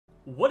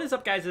What is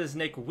up, guys? It is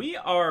Nick. We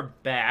are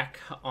back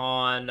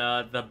on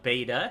the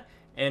beta,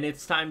 and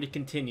it's time to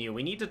continue.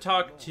 We need to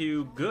talk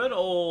to good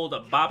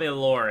old Bobby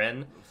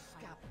Lauren.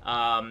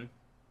 Yeah,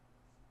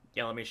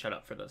 let me shut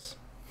up for this.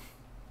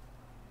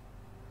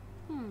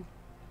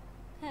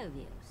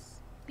 Helios,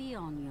 be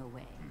on your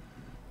way.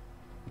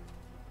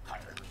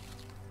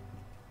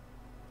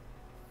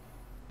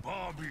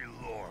 Bobby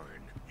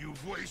Lauren,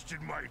 you've wasted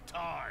my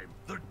time.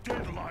 The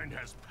deadline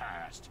has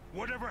passed.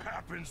 Whatever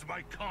happens,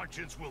 my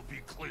conscience will be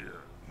clear.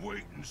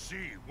 Wait and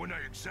see. When I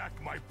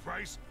exact my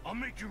price, I'll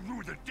make you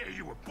rue the day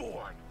you were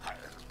born.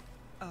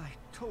 I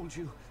told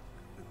you,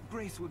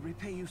 Grace would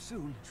repay you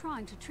soon.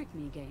 Trying to trick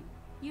me again.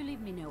 You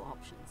leave me no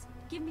options.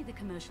 Give me the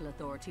commercial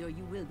authority or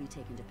you will be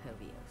taken to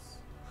Povios.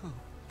 Oh,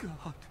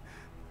 God.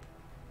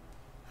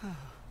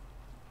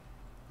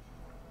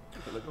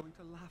 People are going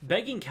to laugh.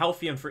 Begging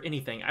Calphion for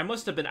anything. I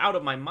must have been out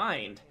of my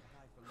mind.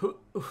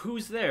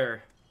 Who's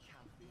there?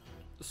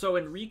 So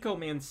Enrico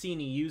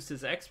Mancini used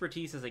his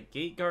expertise as a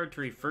gate guard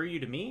to refer you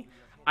to me?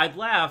 I'd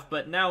laugh,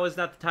 but now is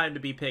not the time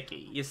to be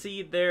picky. You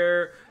see,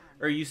 we're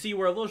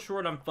a little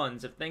short on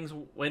funds. If things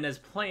went as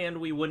planned,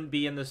 we wouldn't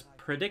be in this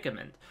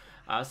predicament.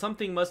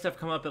 Something must have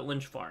come up at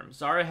Lynch Farm.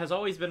 Zara has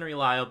always been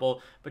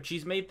reliable, but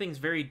she's made things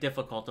very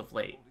difficult of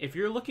late. If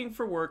you're looking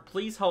for work,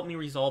 please help me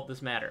resolve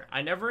this matter.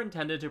 I never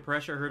intended to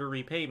pressure her to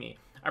repay me.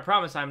 I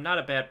promise I'm not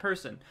a bad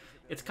person.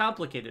 It's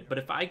complicated, but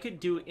if I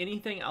could do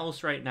anything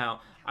else right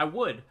now, I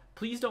would.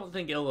 Please don't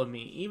think ill of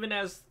me. Even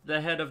as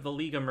the head of the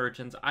League of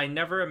Merchants, I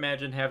never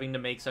imagined having to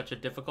make such a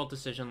difficult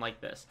decision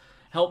like this.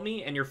 Help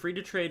me, and you're free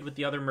to trade with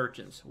the other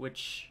merchants,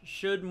 which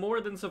should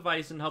more than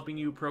suffice in helping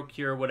you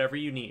procure whatever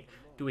you need.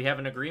 Do we have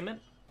an agreement?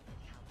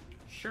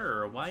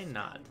 Sure, why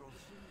not?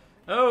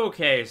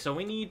 Okay, so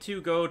we need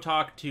to go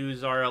talk to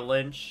Zara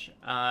Lynch.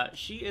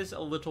 She is a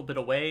little bit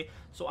away,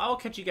 so I'll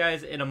catch you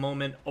guys in a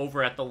moment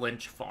over at the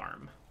Lynch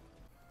farm.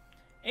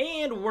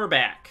 And we're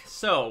back.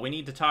 So, we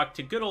need to talk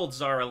to good old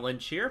Zara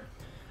Lynch here.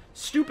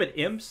 Stupid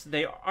imps,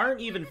 they aren't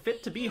even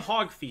fit to be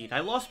hog feed. I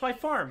lost my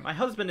farm. My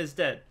husband is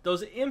dead.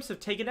 Those imps have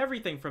taken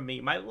everything from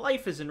me. My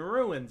life is in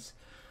ruins.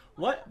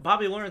 What?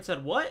 Bobby Lauren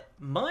said, what?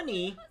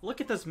 Money? Look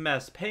at this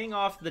mess. Paying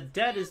off the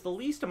debt is the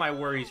least of my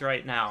worries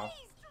right now.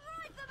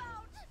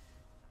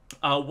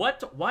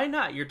 What? Why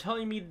not? You're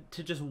telling me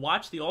to just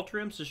watch the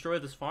Ultra Imps destroy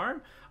this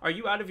farm? Are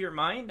you out of your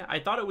mind? I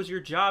thought it was your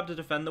job to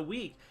defend the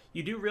weak.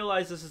 You do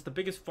realize this is the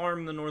biggest farm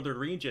in the northern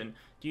region.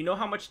 Do you know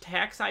how much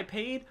tax I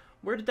paid?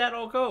 Where did that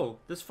all go?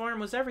 This farm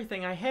was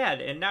everything I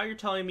had, and now you're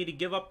telling me to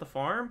give up the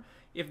farm?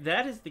 If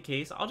that is the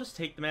case, I'll just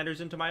take the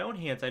matters into my own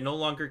hands. I no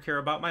longer care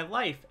about my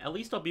life. At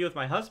least I'll be with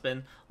my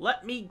husband.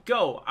 Let me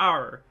go.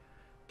 Arr.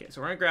 Okay,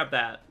 so we're going to grab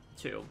that,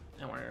 too.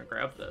 And we're going to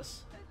grab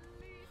this.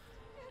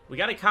 We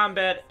got a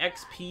combat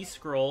XP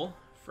scroll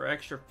for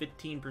extra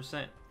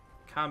 15%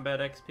 combat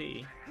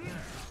XP.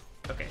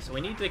 Okay, so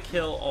we need to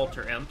kill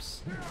Alter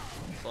Imps.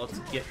 So let's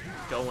get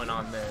going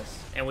on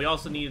this. And we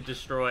also need to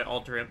destroy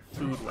Alter Imp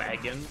food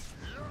wagons.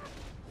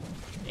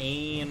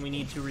 And we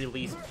need to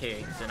release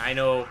pigs. And I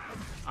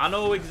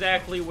know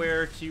exactly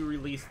where to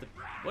release the...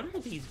 What are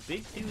these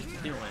big dudes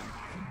doing?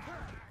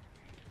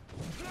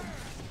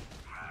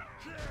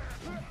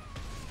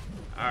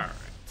 Alright.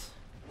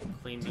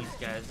 Clean these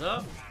guys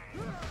up.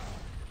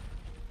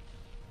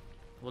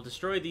 We'll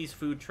destroy these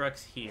food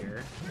trucks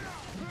here.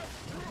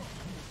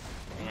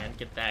 And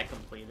get that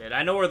completed.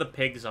 I know where the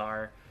pigs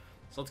are.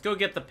 So let's go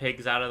get the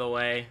pigs out of the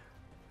way.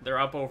 They're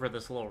up over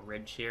this little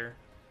ridge here.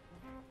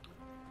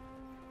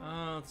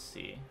 Let's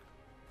see.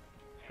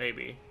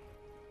 Maybe.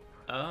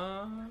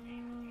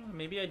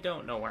 Maybe I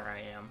don't know where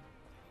I am.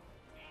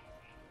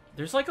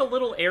 There's like a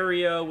little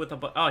area with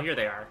a... Oh, here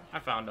they are. I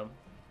found them.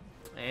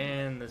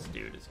 And this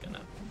dude is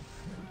gonna...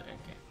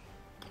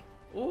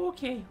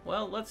 Okay,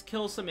 well, let's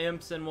kill some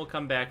imps and we'll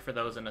come back for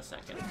those in a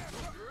second.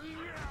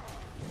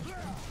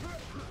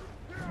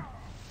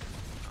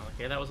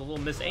 Okay, that was a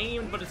little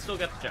misaimed, but it still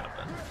got the job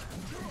done.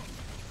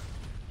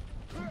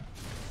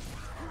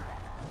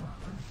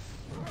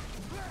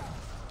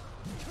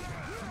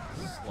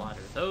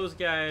 Slaughter those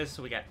guys.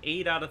 So we got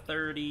 8 out of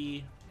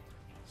 30.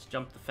 Let's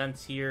jump the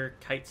fence here,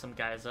 kite some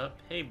guys up.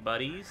 Hey,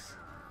 buddies.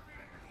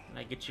 Can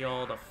I get you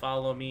all to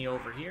follow me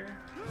over here?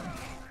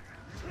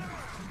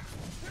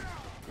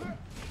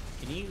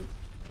 Can you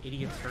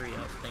idiots hurry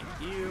up? Thank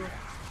you.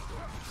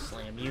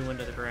 Slam you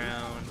into the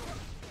ground.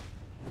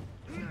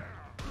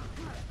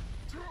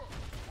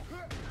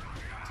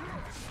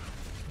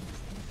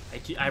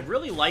 I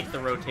really like the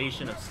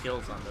rotation of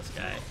skills on this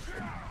guy.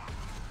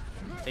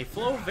 They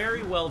flow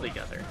very well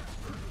together.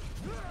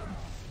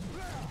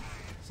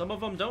 Some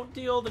of them don't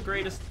deal the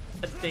greatest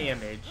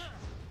damage,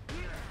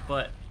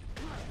 but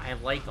I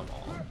like them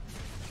all.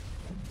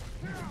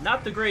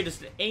 Not the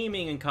greatest at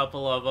aiming in a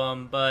couple of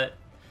them, but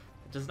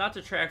it does not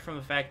detract from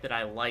the fact that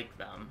I like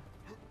them.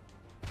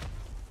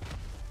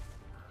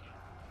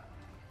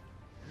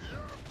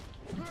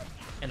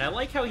 And I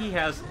like how he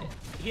has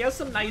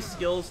some nice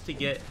skills to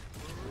get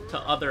to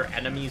other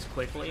enemies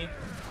quickly,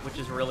 which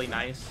is really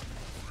nice.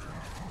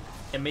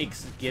 It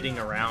makes getting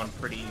around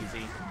pretty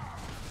easy.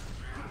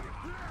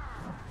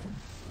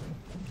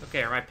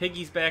 Okay, are my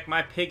piggies back?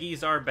 My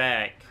piggies are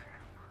back.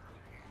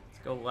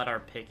 Let's go let our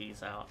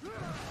piggies out.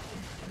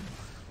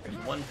 There's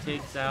one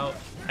pig's out.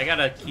 I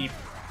gotta keep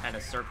kind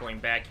of circling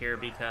back here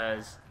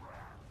because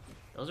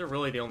those are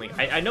really the only...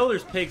 I know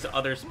there's pigs at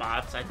other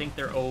spots. I think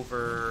they're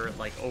over,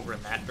 like, over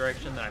in that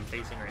direction that I'm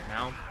facing right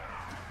now.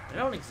 I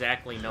don't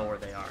exactly know where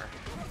they are.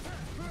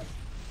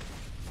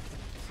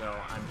 So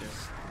I'm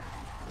just,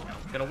 you know,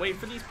 gonna wait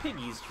for these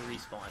piggies to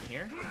respawn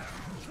here.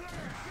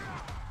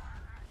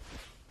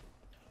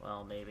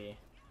 Well, maybe.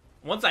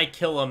 Once I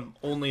kill them,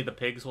 only the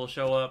pigs will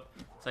show up.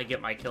 So I get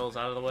my kills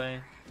out of the way.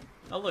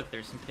 Oh, look,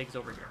 there's some pigs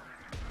over here.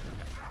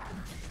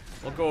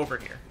 We'll go over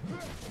here.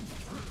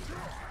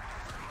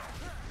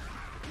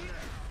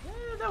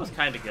 That was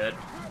kind of good.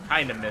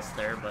 Kind of missed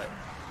there, but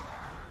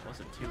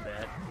wasn't too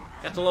bad.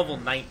 Got to level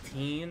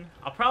 19.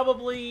 I'll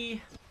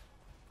probably...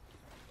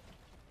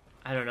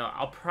 I don't know.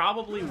 I'll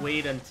probably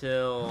wait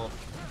until...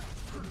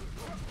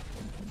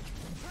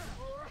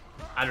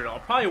 I don't know. I'll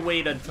probably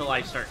wait until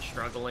I start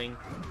struggling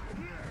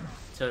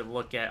to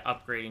look at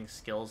upgrading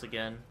skills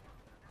again.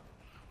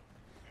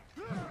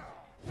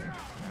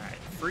 Alright,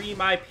 free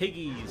my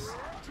piggies.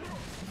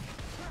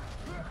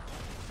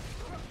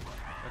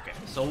 Okay,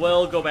 so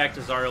we'll go back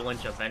to Zara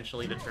Lynch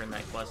eventually to turn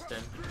that quest in.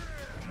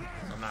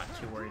 So I'm not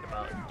too worried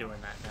about doing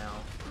that now.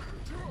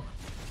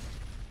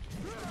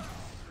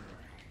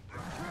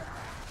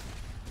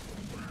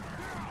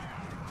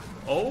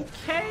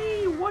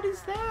 Okay, what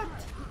is that?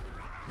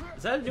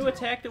 Is that a new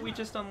attack that we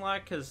just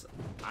unlocked? Because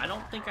I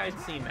don't think I'd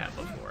seen that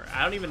before.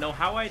 I don't even know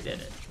how I did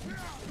it.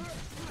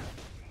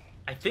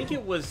 I think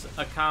it was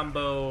a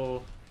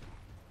combo...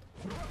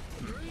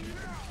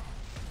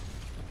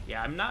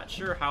 Yeah, I'm not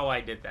sure how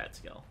I did that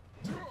skill.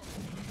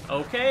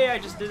 Okay, I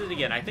just did it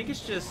again. I think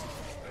it's just...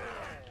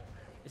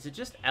 Is it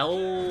just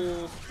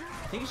L...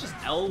 I think it's just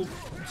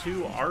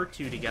L2,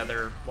 R2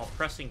 together while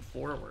pressing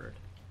forward.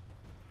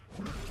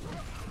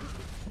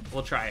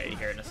 We'll try it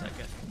here in a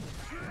second.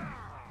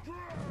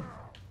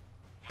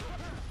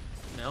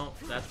 No,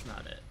 that's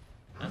not it.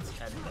 That's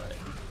headbutt.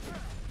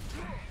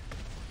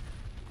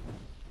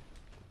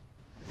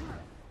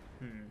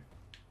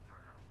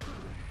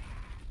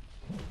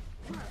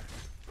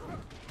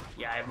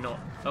 Yeah, I have no...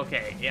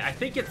 Okay, yeah, I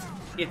think it's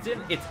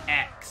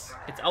X.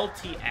 It's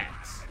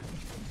LTX.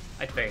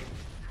 I think.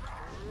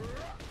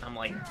 I'm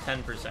like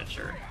 10%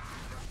 sure.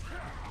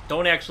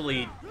 Don't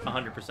actually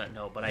 100%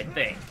 know, but I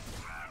think.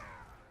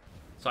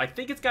 So I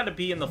think it's got to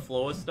be in the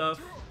flow of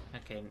stuff.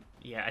 Okay,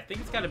 yeah, I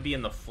think it's got to be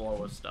in the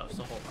flow of stuff,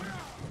 so hold on.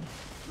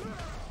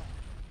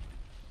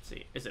 Let's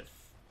see, is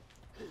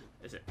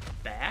it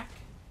back?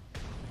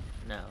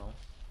 No.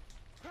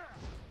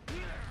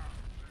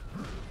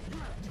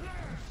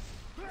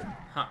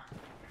 Huh.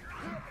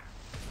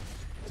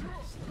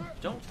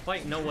 Don't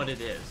quite know what it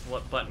is,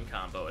 what button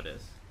combo it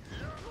is.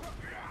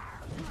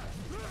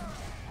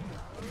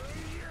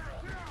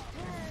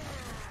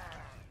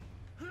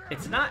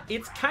 It's not,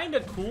 it's kind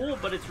of cool,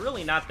 but it's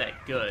really not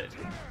that good,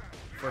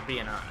 if we're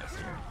being honest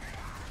here.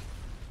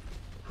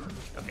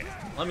 Okay,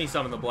 let me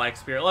summon the Black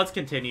Spirit. Let's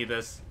continue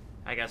this.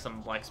 I got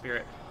some Black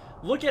Spirit.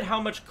 Look at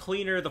how much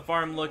cleaner the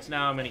farm looks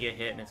now. I'm gonna get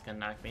hit and it's gonna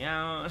knock me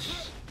out.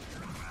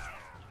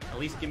 At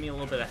least give me a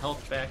little bit of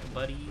health back,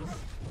 buddies.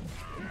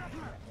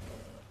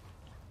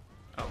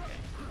 Okay,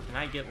 can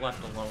I get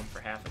left alone for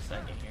half a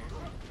second here?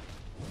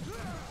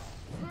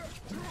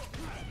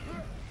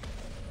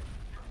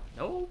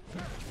 No?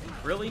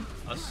 Really?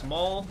 A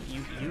small?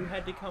 You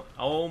had to come?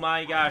 Oh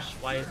my gosh,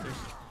 why is there...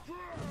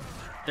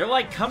 They're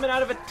like coming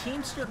out of a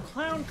Teamster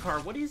clown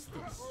car. What is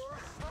this?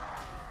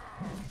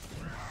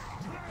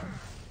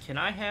 Can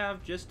I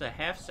have just a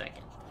half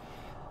second?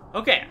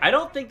 Okay, I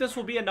don't think this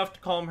will be enough to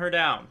calm her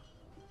down.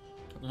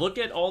 Look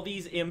at all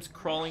these imps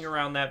crawling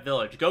around that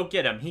village. Go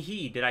get them. Hee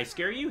hee. Did I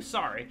scare you?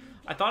 Sorry.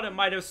 I thought it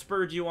might have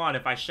spurred you on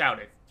if I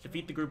shouted.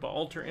 Defeat the group of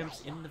altar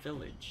imps in the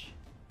village.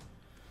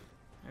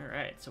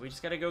 Alright, so we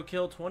just gotta go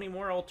kill 20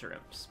 more altar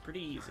imps.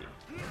 Pretty easy.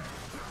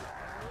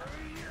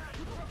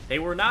 They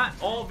were not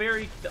all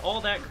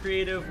that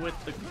creative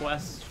with the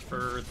quests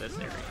for this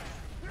area.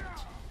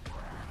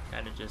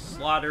 Kind of just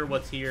slaughter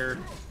what's here.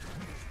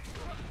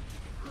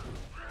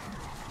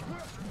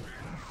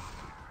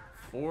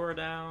 4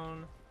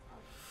 down.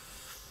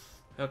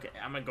 Okay,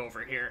 I'm gonna go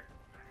over here.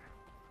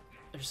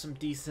 There's some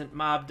decent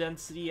mob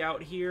density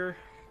out here.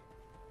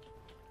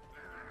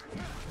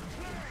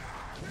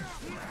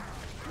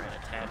 Try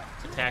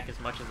to attack as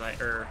much as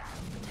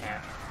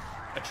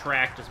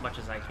attract as much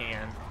as I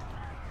can.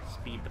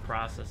 Speed the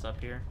process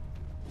up here.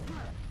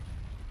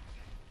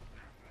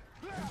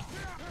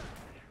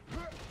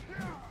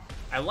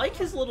 I like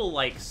his little,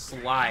 like,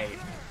 slide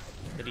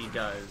that he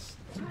does.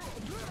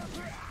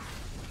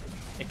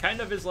 It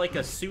kind of is like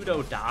a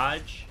pseudo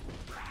dodge,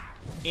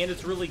 and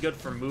it's really good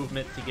for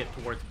movement to get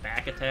towards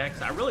back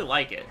attacks. I really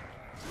like it.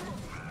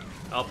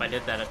 Oh, I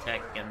did that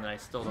attack again, and I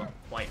still don't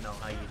quite know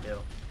how you do.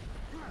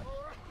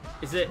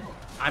 Is it...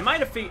 I might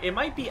have figured... It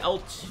might be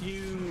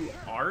L2,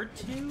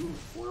 R2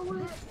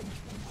 forward?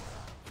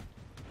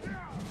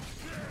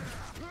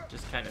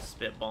 Just kind of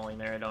spitballing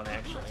there, I don't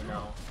actually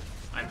know.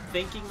 I'm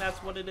thinking that's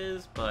what it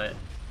is, but...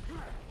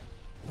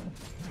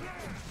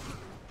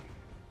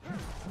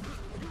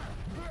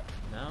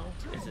 No?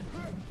 Is it?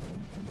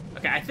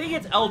 Okay, I think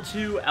it's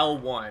L2,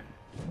 L1.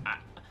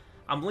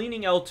 I'm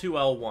leaning L2,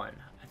 L1.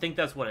 I think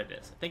that's what it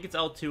is. I think it's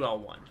L2,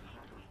 L1.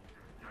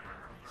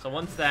 So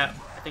once that...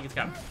 I think it's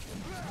got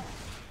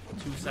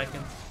 2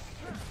 seconds.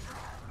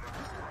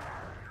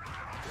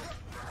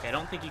 Okay, I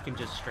don't think you can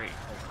just straight...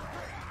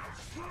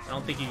 I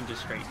don't think you can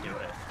just straight do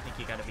it. I think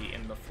you gotta be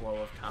in the flow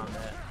of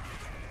combat.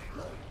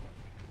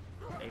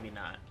 Maybe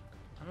not.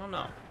 I don't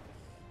know.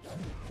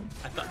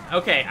 I thought...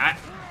 Okay,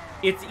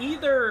 it's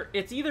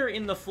either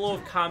in the flow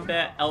of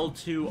combat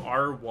L2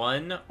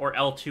 R1 or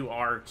L2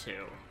 R2,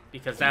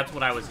 because that's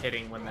what I was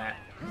hitting when that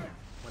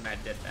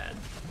did that.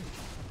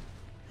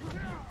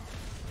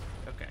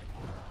 Okay.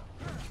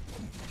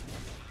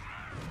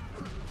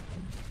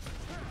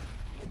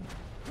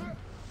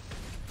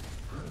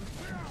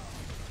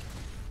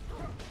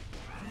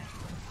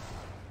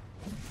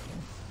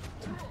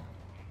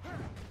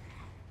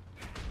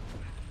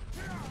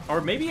 Or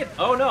maybe it...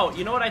 Oh no,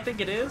 you know what I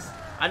think it is?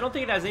 I don't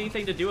think it has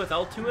anything to do with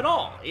L2 at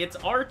all. It's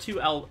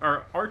R2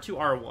 or R2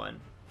 R1.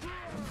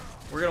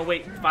 We're gonna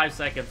wait 5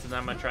 seconds and then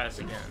I'm gonna try this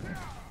again.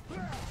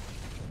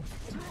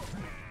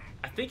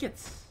 I think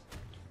it's...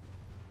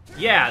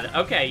 Yeah,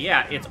 okay,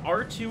 yeah, it's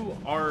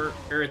R2 R...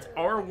 or it's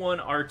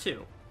R1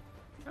 R2.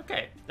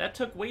 Okay, that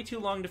took way too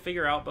long to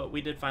figure out, but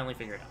we did finally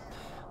figure it out.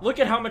 Look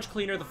at how much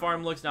cleaner the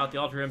farm looks now that the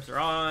ultra imps are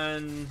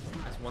on.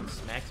 As one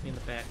smacks me in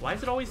the back. Why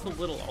is it always the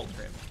little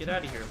ultra imp? Get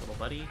out of here, little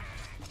buddy.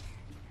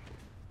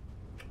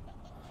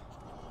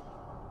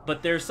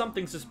 But there's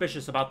something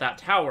suspicious about that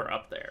tower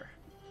up there.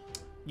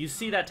 You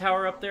see that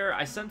tower up there?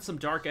 I sent some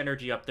dark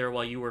energy up there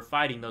while you were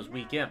fighting those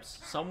weak imps.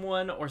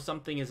 Someone or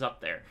something is up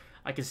there.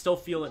 I can still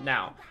feel it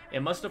now. It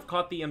must have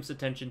caught the imps'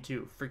 attention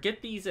too.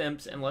 Forget these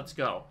imps and let's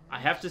go. I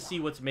have to see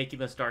what's making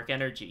this dark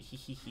energy. Hee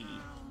hee hee.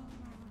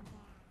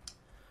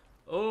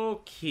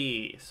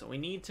 Okay, so we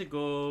need to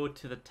go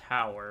to the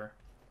tower.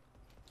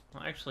 I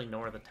don't actually know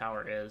where the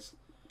tower is.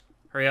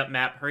 Hurry up,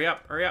 map. Hurry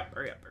up, hurry up,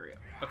 hurry up, hurry up.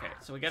 Okay,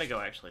 so we gotta go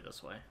actually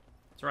this way.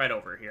 It's right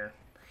over here.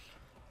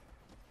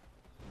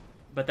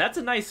 But that's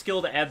a nice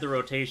skill to add the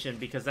rotation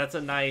because that's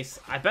a nice...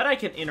 I bet I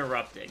can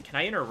interrupt it. Can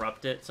I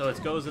interrupt it? So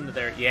it goes into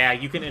there. Yeah,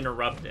 you can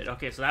interrupt it.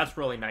 Okay, so that's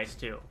really nice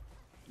too.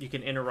 You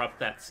can interrupt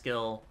that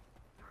skill.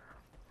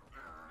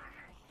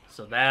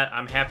 So that,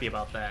 I'm happy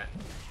about that.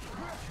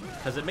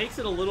 Because it makes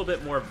it a little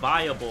bit more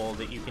viable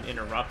that you can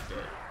interrupt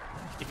it.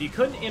 If you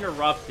couldn't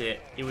interrupt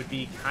it, it would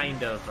be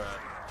kind of...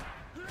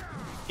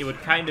 it would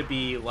kind of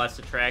be less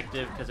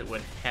attractive because it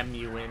would hem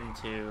you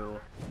into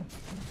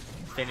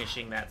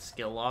finishing that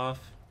skill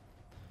off.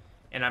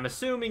 And I'm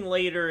assuming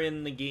later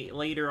in the game,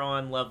 later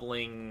on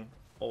leveling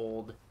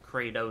old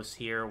Kratos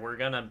here, we're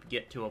gonna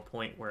get to a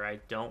point where I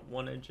don't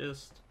want to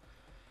just...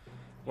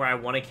 where I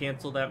want to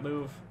cancel that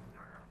move.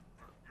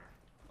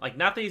 Like,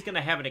 not that he's going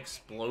to have an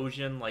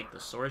explosion like the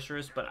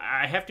Sorceress, but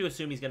I have to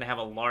assume he's going to have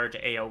a large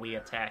AoE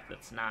attack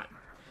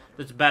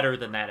that's better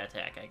than that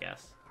attack, I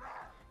guess.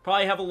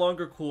 Probably have a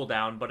longer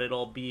cooldown, but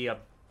it'll be a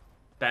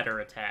better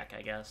attack,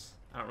 I guess.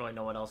 I don't really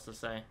know what else to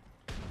say.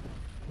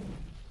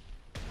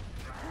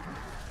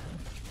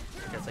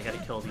 I guess I gotta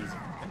kill these.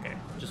 Okay,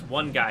 just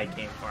one guy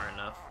came far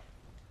enough.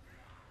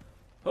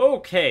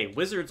 Okay,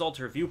 Wizard's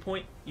Altar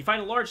Viewpoint. You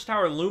find a large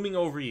tower looming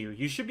over you.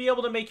 You should be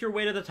able to make your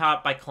way to the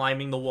top by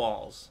climbing the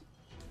walls.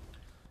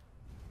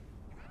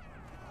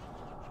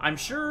 I'm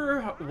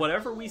sure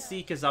whatever we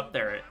seek is up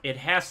there. It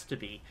has to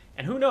be.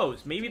 And who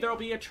knows, maybe there'll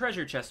be a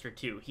treasure chest or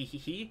two. Hee hee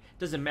hee.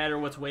 Doesn't matter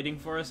what's waiting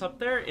for us up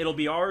there. It'll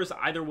be ours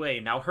either way.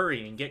 Now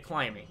hurry and get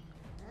climbing.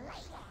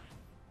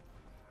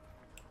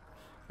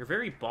 You're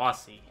very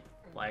bossy,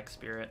 Black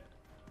Spirit.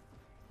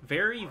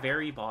 Very,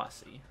 very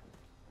bossy.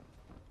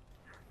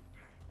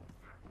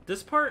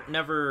 This part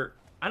never...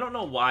 I don't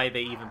know why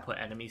they even put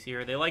enemies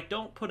here. They, like,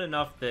 don't put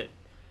enough that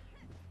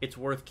it's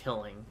worth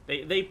killing.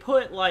 They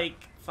put,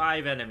 like,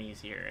 5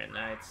 enemies here, and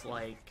it's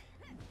like...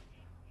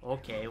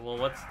 Okay, well,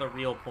 what's the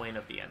real point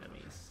of the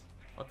enemies?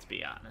 Let's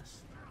be honest.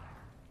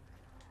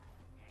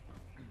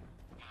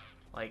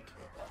 Like,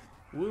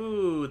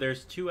 woo,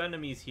 there's 2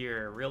 enemies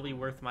here. Really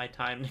worth my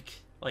time to...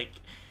 Like,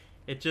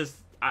 it just...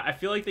 I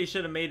feel like they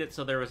should have made it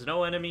so there was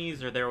no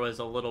enemies, or there was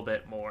a little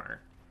bit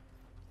more.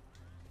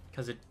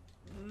 Because it...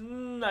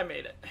 I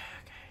made it. Okay.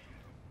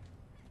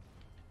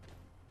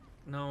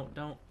 No,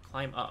 don't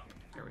climb up.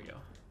 Here we go.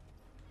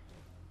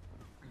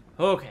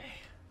 Okay.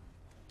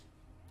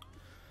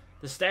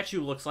 The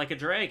statue looks like a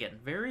dragon.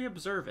 Very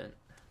observant.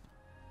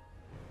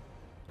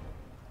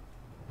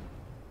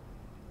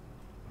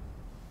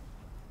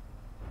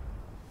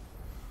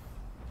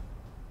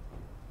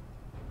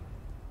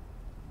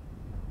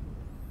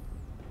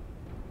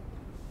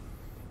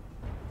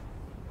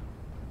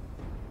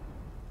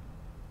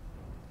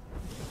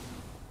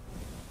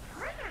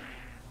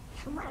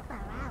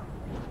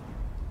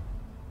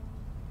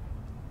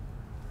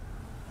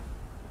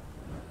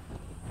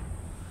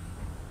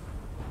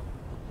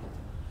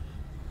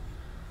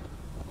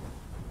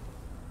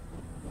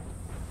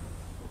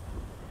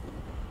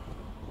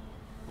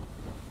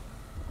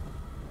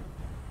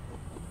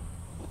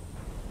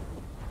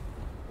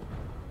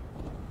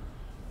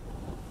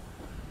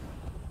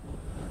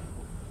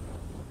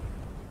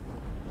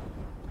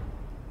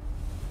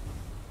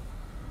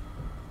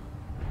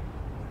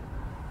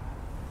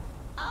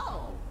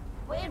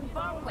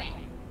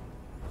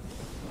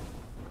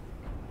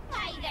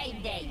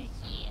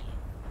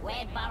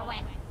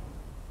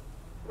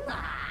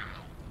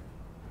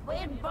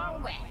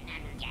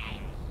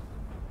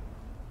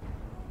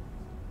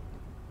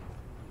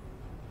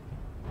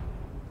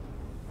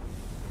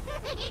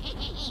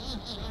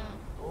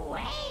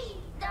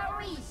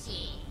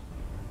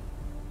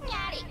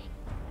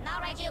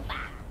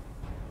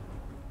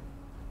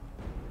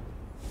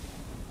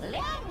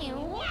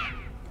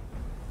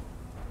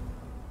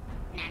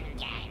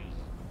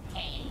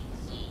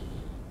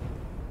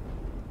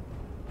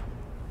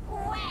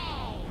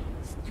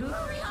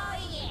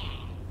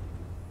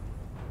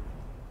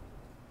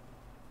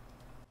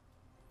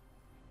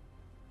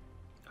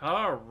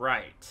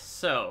 Alright,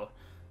 so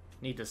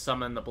need to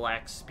summon the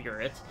Black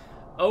Spirit.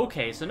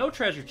 Okay, so no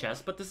treasure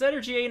chest, but this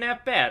energy ain't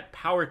that bad.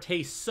 Power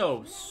tastes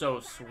so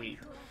sweet.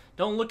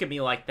 Don't look at me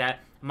like that.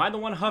 Am I the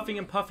one huffing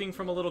and puffing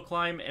from a little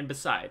climb? And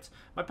besides,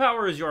 my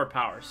power is your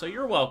power, so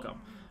you're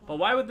welcome. But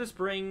why would this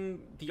bring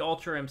the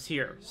Ultra Imps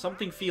here?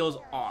 Something feels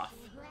off.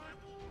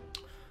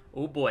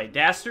 Oh boy,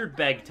 Dastard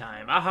Bheg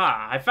time.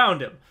 Aha, I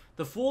found him.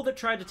 The fool that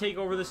tried to take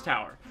over this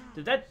tower.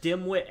 Did that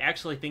dimwit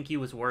actually think he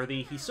was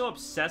worthy? He's so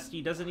obsessed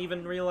he doesn't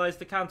even realize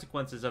the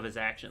consequences of his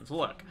actions.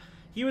 Look,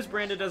 he was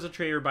branded as a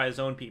traitor by his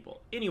own people.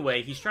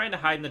 Anyway, he's trying to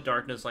hide in the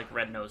darkness like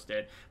Red Nose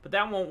did, but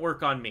that won't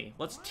work on me.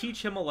 Let's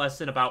teach him a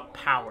lesson about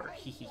power.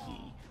 Hee hee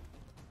hee.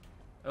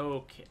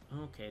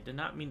 Okay, did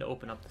not mean to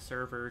open up the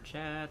server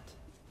chat.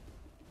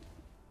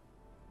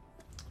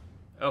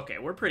 Okay,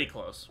 we're pretty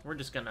close. We're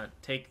just gonna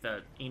take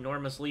the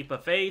enormous leap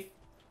of faith,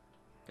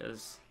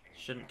 because it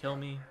shouldn't kill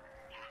me.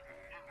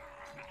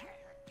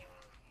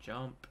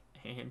 Jump,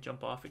 and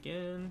jump off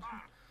again.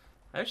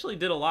 I actually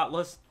did a lot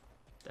less...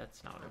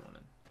 That's not what I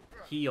wanted.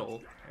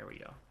 Heal. There we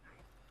go.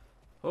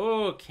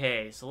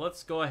 Okay, so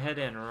let's go ahead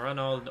and run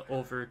on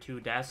over to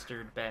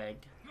Dastard Bheg.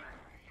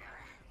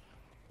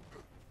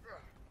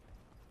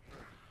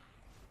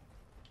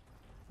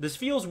 This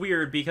feels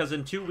weird because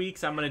in 2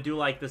 weeks I'm going to do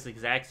like this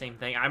exact same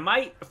thing. I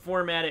might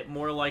format it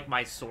more like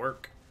my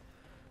Sork.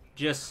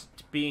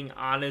 Just being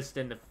honest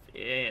and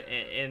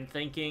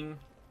thinking.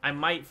 I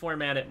might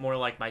format it more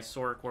like my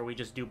Sork where we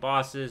just do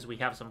bosses, we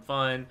have some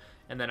fun,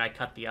 and then I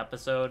cut the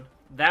episode.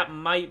 That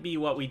might be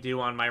what we do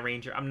on my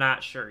Ranger. I'm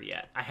not sure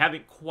yet. I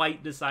haven't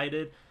quite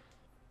decided.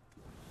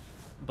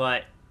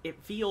 But it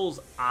feels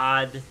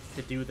odd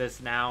to do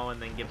this now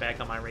and then get back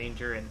on my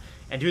Ranger and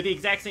do the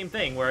exact same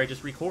thing where I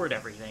just record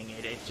everything.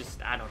 It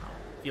just, I don't know.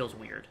 It feels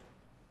weird.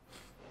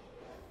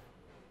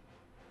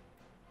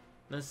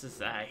 This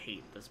is, I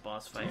hate this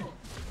boss fight.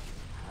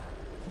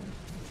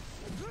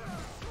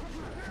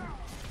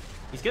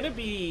 He's gonna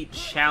be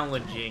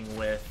challenging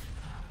with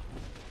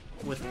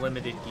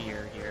limited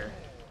gear here.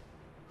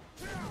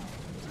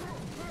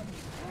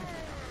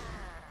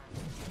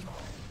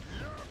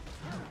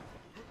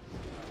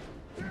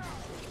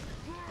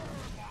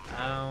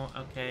 Oh,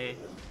 okay.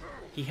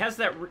 He has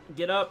that...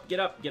 Get up, get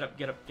up, get up,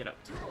 get up, get up.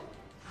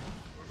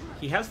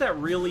 He has that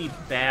really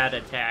bad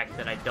attack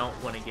that I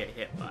don't want to get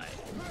hit by.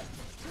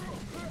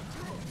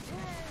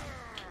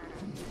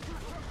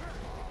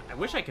 I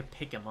wish I could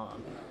pick him up.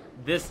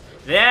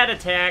 That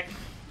attack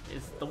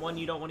is the one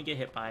you don't want to get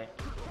hit by.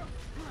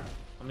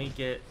 Let me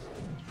get...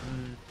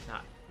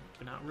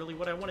 Not really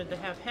what I wanted to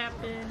have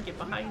happen. Get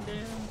behind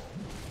him.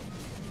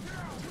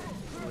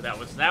 Ooh, that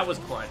was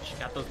clutch.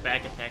 Got those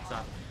back attacks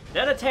off.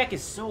 That attack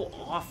is so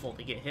awful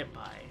to get hit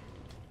by.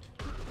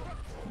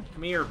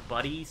 Come here,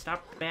 buddy.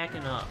 Stop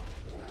backing up.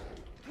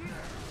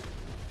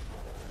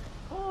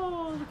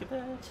 Oh, look at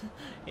that.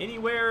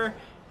 Anywhere.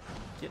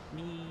 Get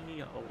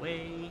me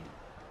away.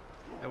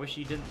 I wish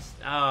you didn't...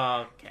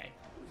 Oh, okay.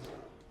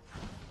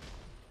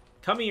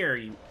 Come here,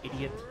 you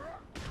idiot.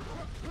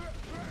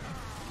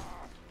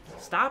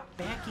 Stop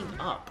backing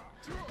up.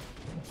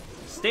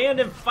 Stand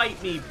and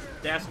fight me,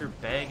 Dastard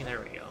Bheg. There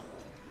we go.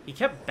 He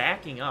kept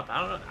backing up.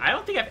 I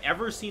don't think I've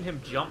ever seen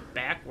him jump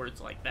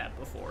backwards like that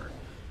before.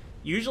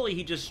 Usually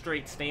he just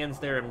straight stands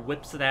there and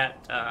whips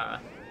that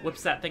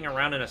thing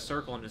around in a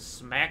circle and just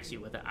smacks you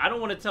with it. I don't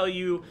want to tell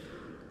you...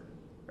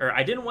 Or,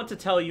 I didn't want to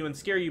tell you and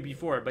scare you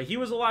before, but he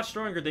was a lot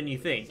stronger than you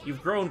think.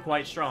 You've grown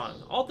quite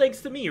strong. All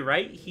thanks to me,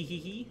 right? Hee hee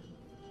hee.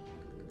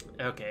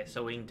 Okay,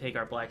 so we can take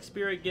our Black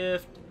Spirit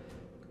gift.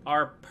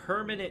 Our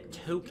permanent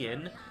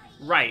token.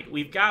 Right,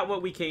 we've got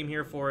what we came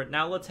here for.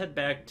 Now let's head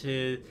back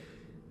to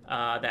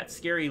that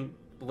scary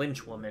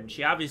lynch woman.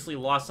 She obviously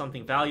lost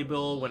something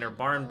valuable when her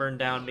barn burned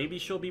down. Maybe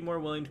she'll be more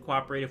willing to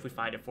cooperate if we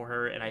find it for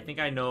her, and I think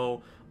I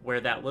know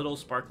where that little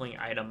sparkling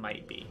item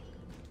might be.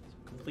 So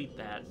complete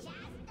that.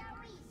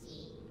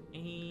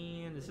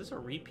 And is this a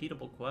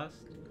repeatable quest?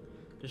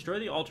 Destroy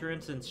the Ultra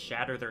Imps and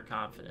shatter their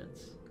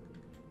confidence.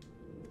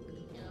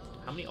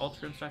 How many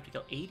Ultra Imps do I have to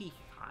kill?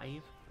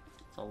 85?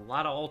 It's a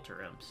lot of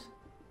Ultra Imps.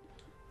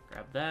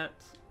 Grab that.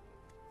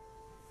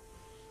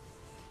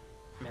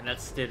 Man,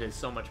 that Stid is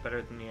so much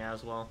better than the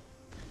Aswell.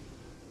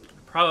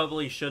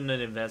 Probably shouldn't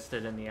have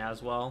invested in the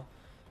Aswell,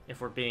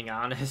 if we're being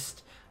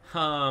honest.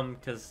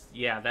 Because,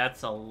 yeah,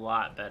 that's a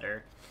lot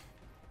better.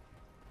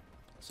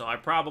 So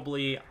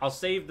I'll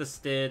save the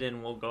Stid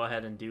and we'll go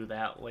ahead and do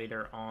that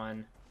later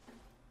on.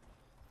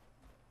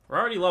 We're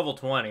already level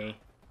 20.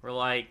 We're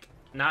like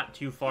not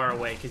too far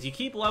away because you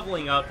keep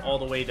leveling up all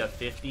the way to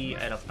 50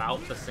 at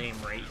about the same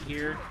rate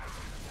here.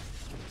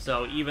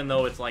 So even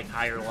though it's like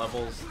higher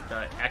levels,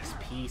 the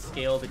XP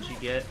scale that you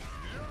get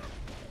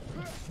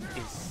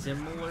is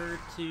similar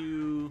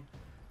to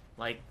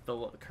like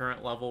the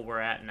current level we're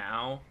at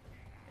now.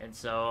 And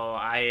so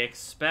I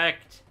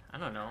expect, I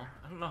don't know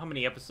how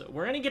many episodes.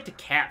 We're gonna get to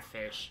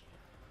Catfish.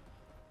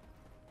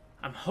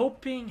 I'm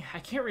hoping, I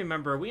can't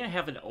remember, are we gonna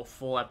have a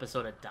full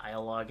episode of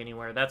dialogue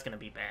anywhere? That's gonna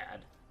be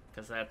bad,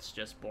 because that's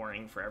just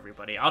boring for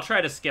everybody. I'll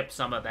try to skip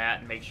some of that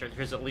and make sure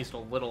there's at least a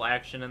little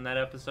action in that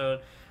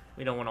episode.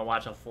 We don't want to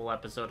watch a full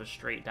episode of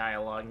straight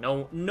dialogue.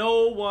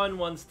 No one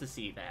wants to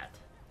see that.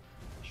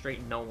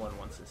 Straight no one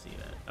wants to see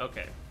that.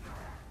 Okay.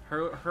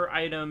 Her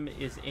item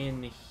is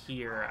in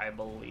here, I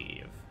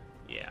believe.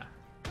 Yeah.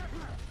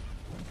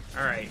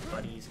 Alright,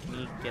 buddies,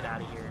 can you get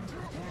out of here?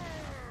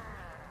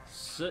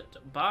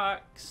 Soot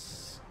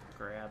box.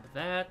 Grab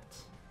that.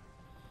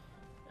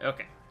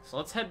 Okay, so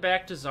let's head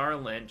back to Zara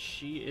Lynch.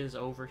 She is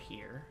over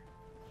here.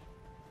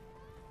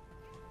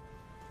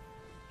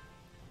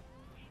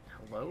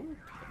 Hello?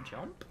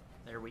 Jump.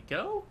 There we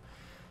go.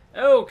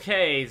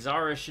 Okay,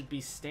 Zara should be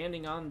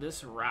standing on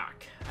this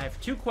rock. I have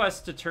 2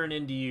 quests to turn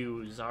into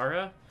you,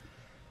 Zara.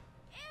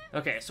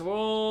 Okay, so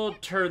we'll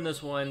turn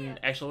this one...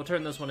 Actually, we'll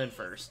turn this one in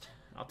first.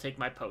 I'll take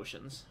my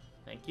potions.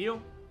 Thank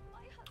you.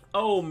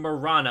 Oh,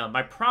 Marana.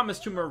 My promise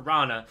to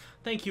Marana.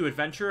 Thank you,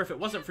 adventurer. If it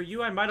wasn't for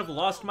you, I might have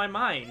lost my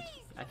mind.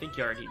 I think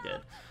you already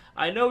did.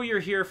 I know you're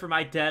here for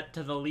my debt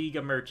to the League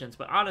of Merchants,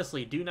 but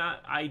honestly,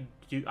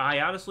 I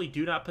honestly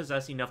do not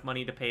possess enough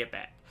money to pay it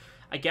back.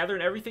 I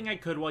gathered everything I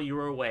could while you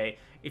were away.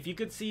 If you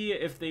could see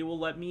if they will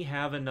let me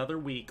have another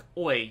week.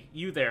 Oi,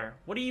 you there.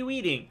 What are you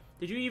eating?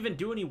 Did you even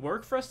do any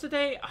work for us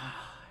today?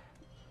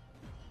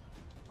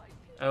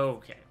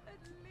 Okay.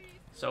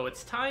 So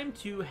it's time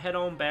to head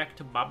on back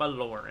to Baba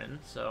Lauren.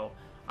 So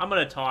I'm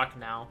going to talk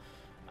now.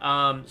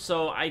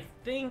 So I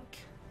think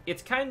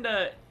it's kind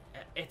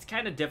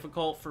of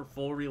difficult for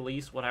full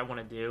release what I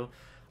want to do.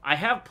 I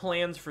have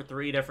plans for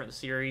 3 different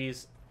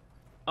series.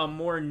 A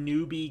more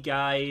newbie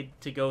guide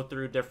to go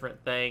through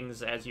different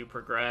things as you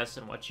progress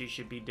and what you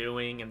should be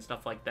doing and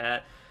stuff like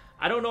that.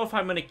 I don't know if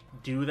I'm going to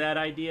do that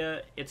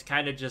idea. It's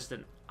kind of just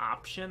an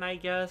option, I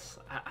guess.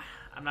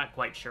 I'm not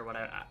quite sure what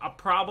I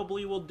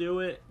probably will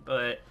do it,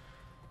 but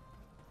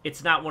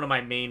it's not one of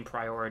my main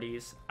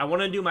priorities. I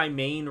want to do my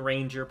main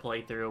ranger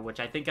playthrough,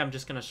 which I think I'm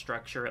just going to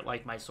structure it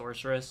like my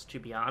sorceress, to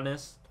be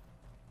honest.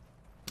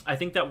 I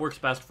think that works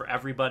best for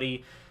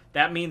everybody.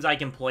 That means I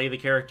can play the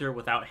character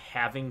without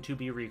having to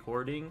be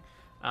recording.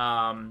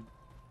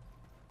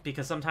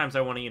 Because sometimes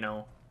I want to, you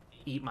know,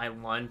 eat my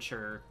lunch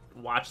or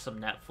watch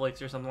some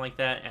Netflix or something like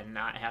that and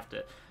not have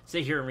to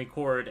sit here and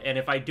record. And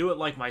if I do it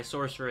like my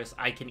sorceress,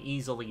 I can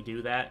easily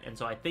do that. And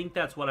so I think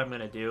that's what I'm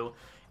going to do.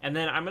 And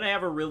then I'm going to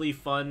have a really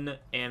fun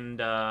and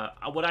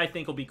what I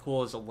think will be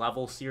cool is a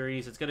level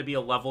series. It's going to be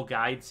a level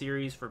guide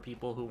series for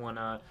people who want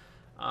to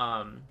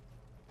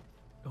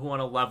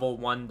level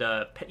 1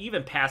 to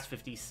even past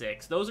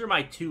 56. Those are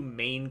my 2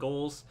 main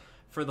goals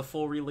for the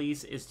full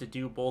release, is to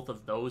do both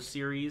of those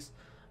series.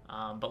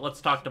 But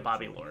let's talk to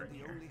Bobby Lauren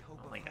here.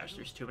 Oh my gosh,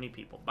 there's too many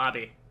people.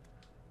 Bobby.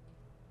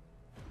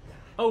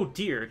 Oh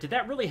dear, did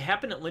that really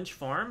happen at Lynch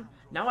Farm?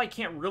 Now I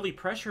can't really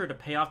pressure her to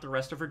pay off the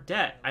rest of her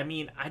debt. I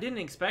mean, I didn't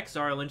expect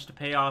Zara Lynch to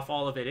pay off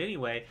all of it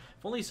anyway.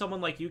 If only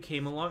someone like you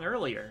came along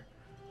earlier.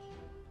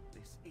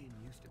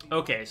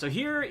 Okay, so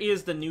here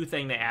is the new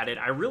thing they added.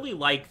 I really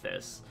like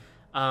this.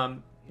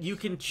 You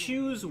can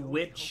choose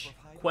which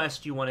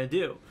quest you want to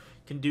do.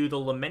 You can do the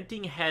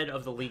Lamenting Head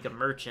of the League of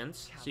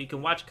Merchants, so you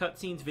can watch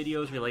cutscenes,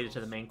 videos related to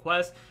the main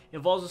quest. It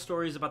involves the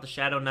stories about the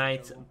Shadow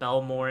Knights,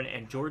 Belmorn,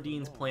 and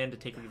Jordine's plan to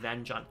take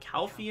revenge on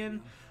Calphian.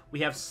 We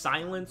have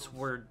Silence,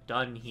 We're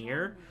Done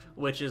Here,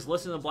 which is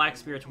listen to the Black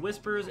Spirit's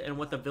whispers and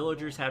what the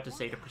villagers have to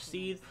say to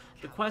proceed.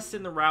 The quest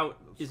in the route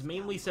is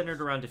mainly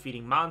centered around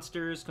defeating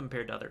monsters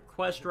compared to other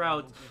quest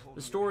routes.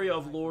 The story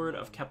of Lord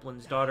of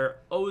Keplin's daughter,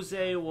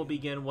 Oze, will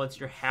begin once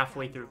you're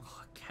halfway through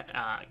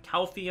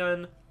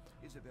Calphian.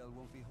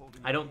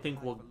 I don't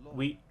think will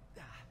we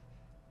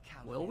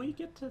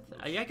get to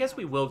I guess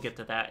we will get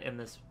to that in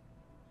this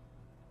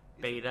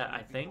beta,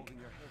 I think.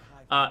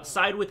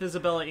 Side with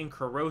Isabella in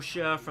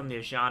Croatia from the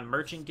Ajan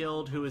Merchant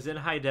Guild, who is in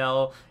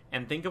Hydael,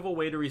 and think of a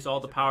way to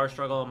resolve the power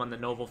struggle among the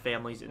noble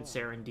families in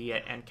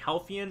Sarandia and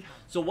Calphian.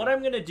 So what I'm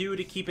going to do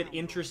to keep it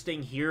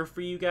interesting here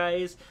for you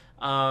guys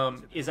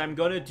is I'm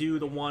going to do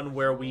the one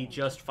where we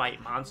just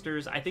fight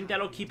monsters. I think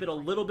that'll keep it a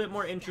little bit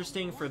more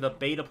interesting for the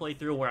beta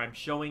playthrough where I'm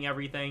showing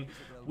everything.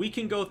 We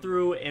can go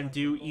through and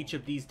do each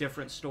of these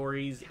different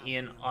stories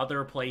in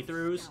other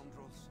playthroughs.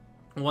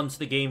 Once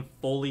the game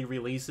fully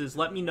releases,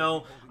 let me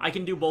know. I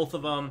can do both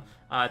of them.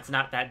 It's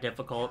not that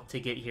difficult to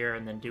get here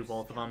and then do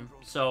both of them.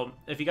 So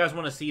if you guys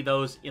want to see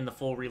those in the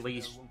full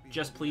release,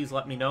 just please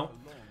let me know.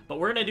 But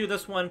we're going to do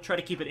this one, try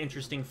to keep it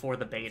interesting for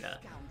the beta.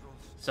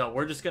 So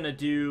we're just going to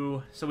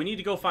do... So we need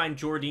to go find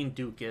Jordine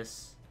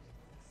Dukas.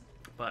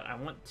 But I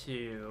want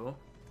to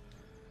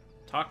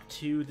talk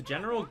to the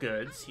general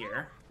goods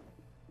here.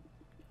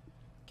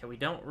 Okay, we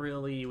don't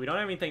have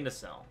anything to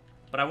sell.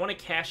 But I want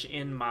to cash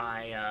in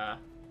my...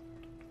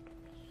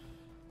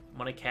 I'm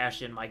going to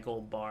cash in my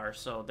gold bar.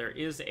 So there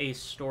is a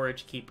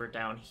storage keeper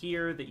down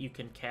here that you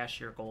can cash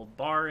your gold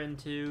bar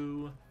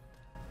into.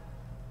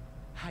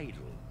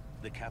 Heidel,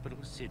 the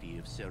capital city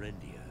of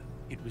Serendia.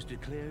 It was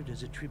declared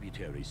as a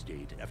tributary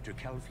state after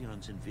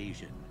Calphion's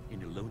invasion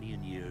in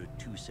Elonian year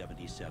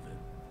 277.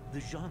 The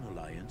Jean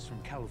Alliance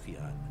from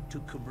Calphion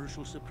took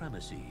commercial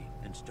supremacy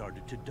and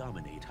started to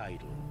dominate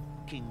Heidel.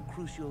 King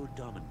Crucio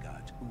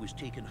Domingat, who was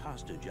taken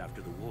hostage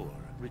after the war,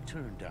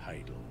 returned to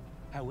Heidel.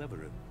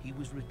 However, he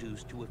was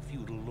reduced to a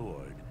feudal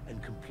lord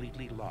and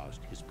completely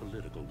lost his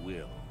political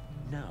will.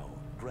 Now,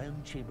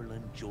 Grand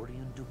Chamberlain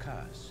Jordian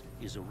Dukas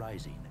is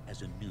arising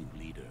as a new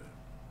leader.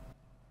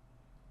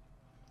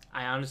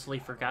 I honestly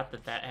forgot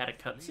that that had a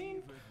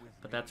cutscene,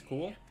 but that's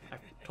cool. I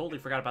totally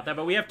forgot about that.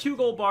 But we have 2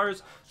 gold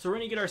bars, so we're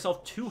going to get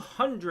ourselves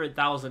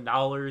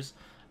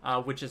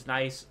 $200,000, which is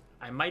nice.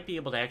 I might be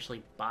able to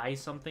actually buy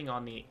something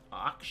on the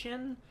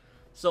auction.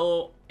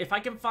 So if I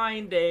can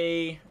find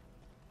a...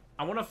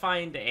 I want to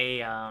find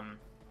a...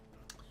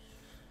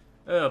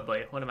 oh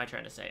boy, what am I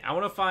trying to say? I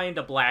want to find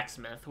a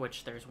blacksmith,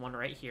 which there's one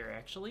right here,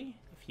 actually.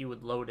 If he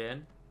would load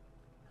in.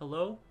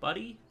 Hello,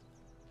 buddy?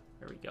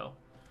 There we go.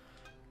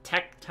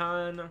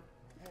 Tecton.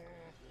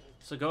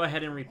 So go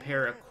ahead and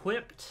repair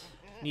equipped.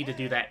 Need to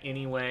do that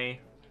anyway.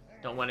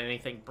 Don't want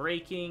anything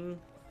breaking,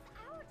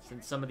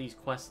 since some of these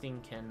questing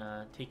can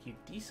take you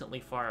decently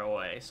far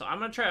away. So I'm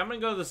gonna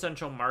go to the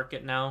central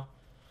market now,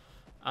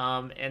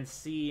 and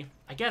see.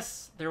 I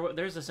guess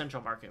there's a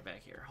central market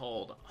back here.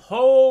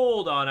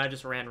 Hold on. I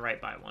just ran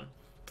right by one.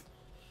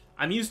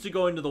 I'm used to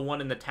going to the one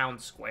in the town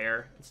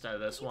square instead of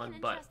this one,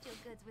 but...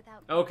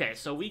 Okay,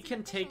 so we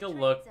can take a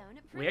look.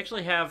 We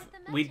actually have...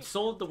 We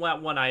sold the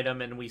one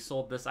item, and we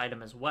sold this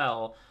item as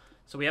well.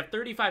 So we have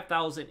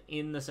 35,000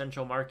 in the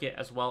central market,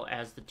 as well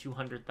as the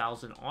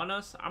 200,000 on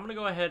us. I'm going to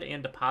go ahead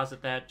and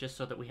deposit that, just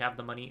so that we have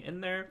the money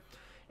in there.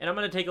 And I'm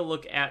going to take a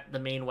look at the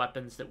main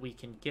weapons that we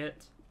can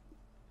get.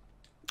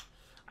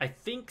 I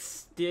think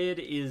Stid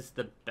is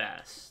the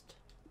best,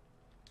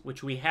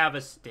 which we have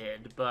a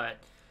Stid, but...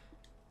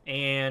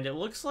 And it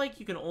looks like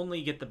you can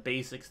only get the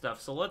basic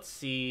stuff. So let's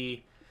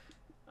see.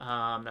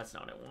 That's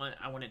not what I want.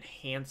 I want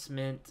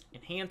enhancement.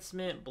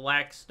 Enhancement,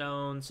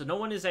 Blackstone. So no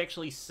one is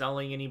actually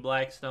selling any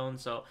Blackstone.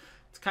 So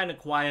it's kind of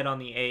quiet on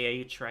the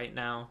AH right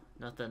now.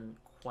 Nothing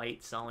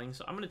quite selling.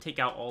 So I'm going to take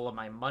out all of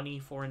my money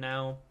for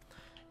now.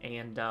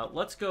 And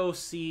let's go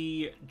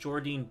see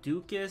Jordian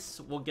Dukas.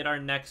 We'll get our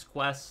next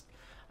quest.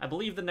 I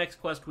believe the next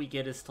quest we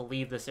get is to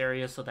leave this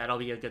area. So that'll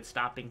be a good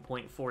stopping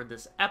point for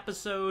this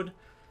episode.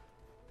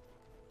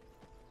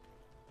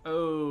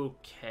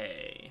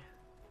 Okay.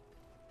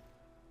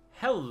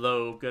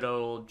 Hello, good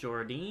old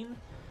Jordan.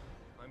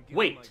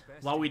 Wait,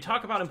 while we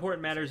talk about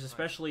important matters,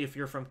 especially if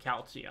you're from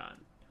Calphion.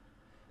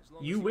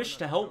 You wish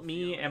to help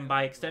me and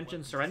by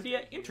extension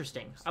Serendia?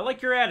 Interesting. I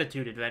like your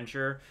attitude,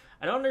 adventurer.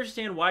 I don't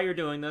understand why you're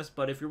doing this,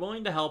 but if you're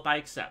willing to help, I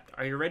accept.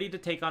 Are you ready to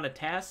take on a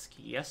task?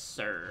 Yes,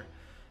 sir.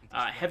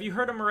 Have you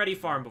heard of Moretti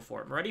Farm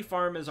before? Moretti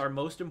Farm is our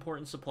most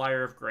important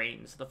supplier of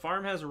grains. The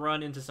farm has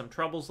run into some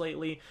troubles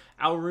lately.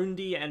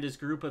 Alrundi and his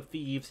group of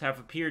thieves have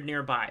appeared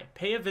nearby.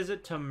 Pay a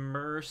visit to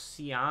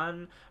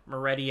Mercian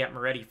Moretti at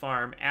Moretti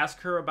Farm.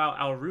 Ask her about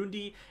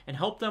Alrundi and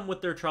help them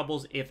with their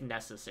troubles if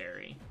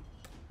necessary.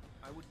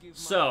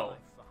 So,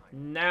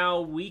 now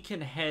we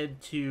can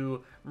head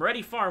to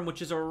Moretti Farm,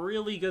 which is a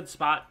really good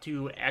spot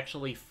to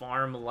actually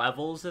farm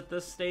levels at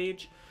this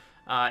stage.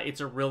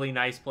 It's a really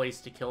nice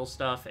place to kill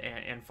stuff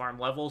and farm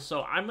levels.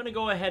 So I'm going to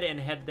go ahead and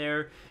head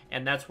there,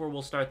 and that's where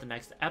we'll start the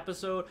next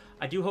episode.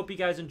 I do hope you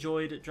guys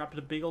enjoyed. Drop it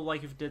a big old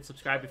like if you did.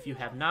 Subscribe if you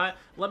have not.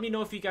 Let me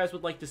know if you guys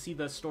would like to see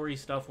the story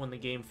stuff when the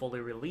game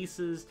fully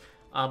releases.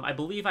 I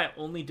believe I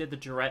only did the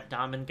Jarrett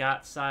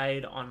Domingat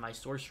side on my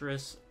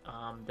Sorceress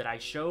that I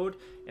showed,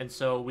 and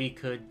so we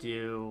could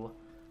do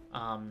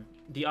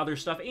the other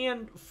stuff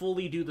and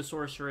fully do the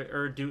Sorceress,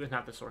 or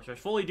not the Sorceress,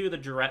 fully do the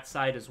Jarrett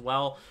side as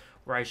well,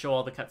 where I show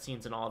all the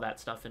cutscenes and all that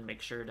stuff and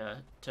make sure to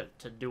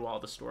do all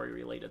the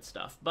story-related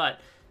stuff. But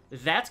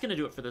that's going to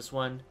do it for this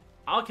one.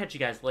 I'll catch you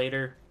guys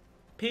later.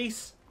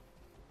 Peace.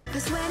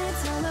 'Cause when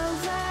it's all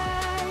over,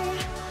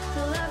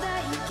 the love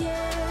that you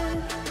give